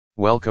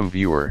Welcome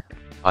viewer,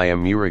 I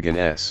am Murugan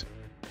S.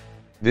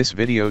 This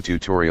video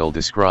tutorial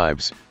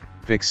describes,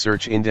 fix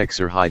search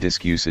indexer high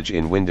disk usage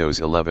in Windows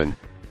 11,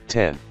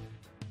 10.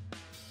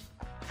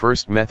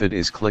 First method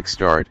is click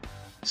Start,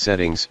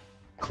 Settings,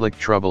 click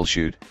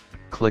Troubleshoot,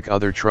 click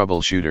Other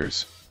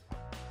Troubleshooters.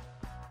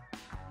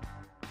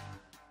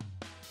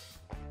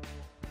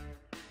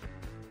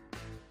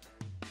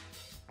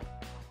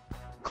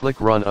 Click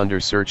Run under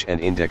Search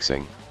and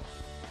Indexing.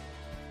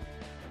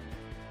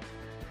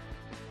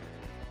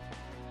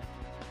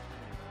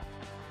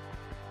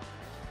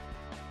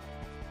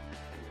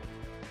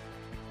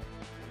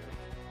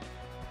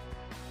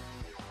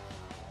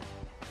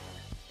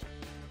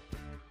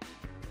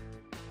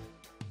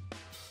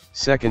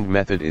 Second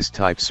method is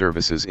type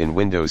Services in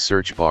Windows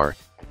search bar,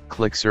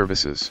 click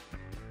Services.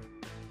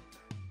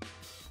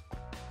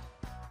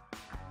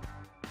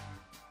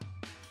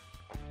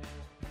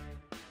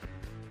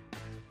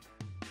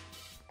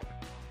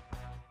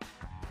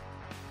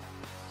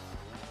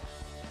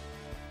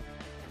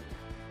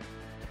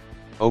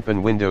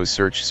 Open Windows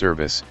Search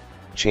Service,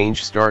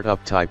 change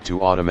Startup type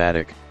to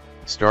Automatic,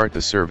 start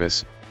the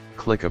service,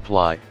 click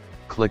Apply,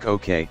 click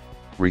OK,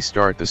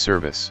 restart the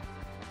service.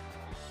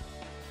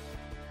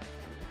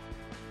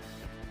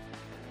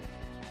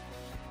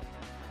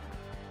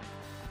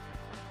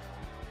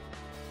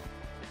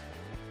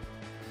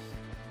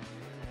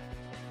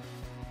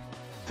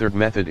 Third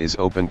method is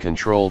open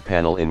Control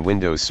Panel in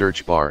Windows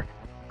search bar,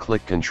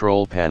 click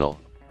Control Panel.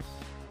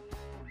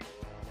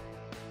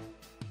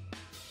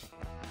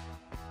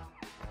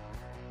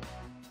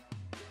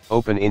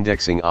 Open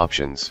Indexing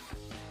Options.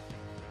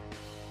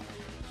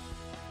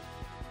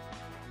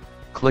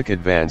 Click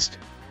Advanced,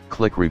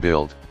 click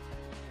Rebuild.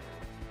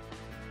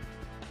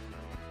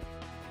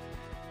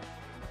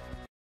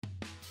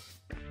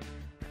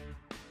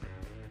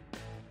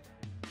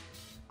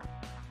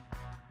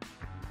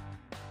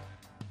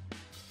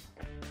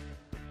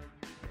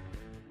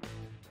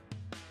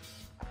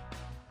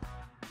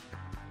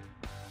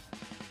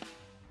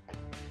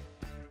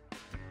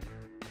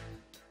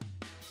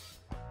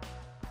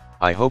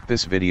 I hope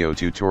this video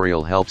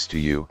tutorial helps to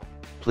you.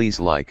 Please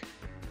like,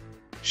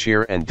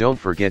 share and don't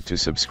forget to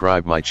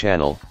subscribe my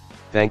channel.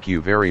 Thank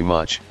you very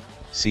much.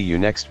 See you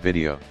next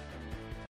video.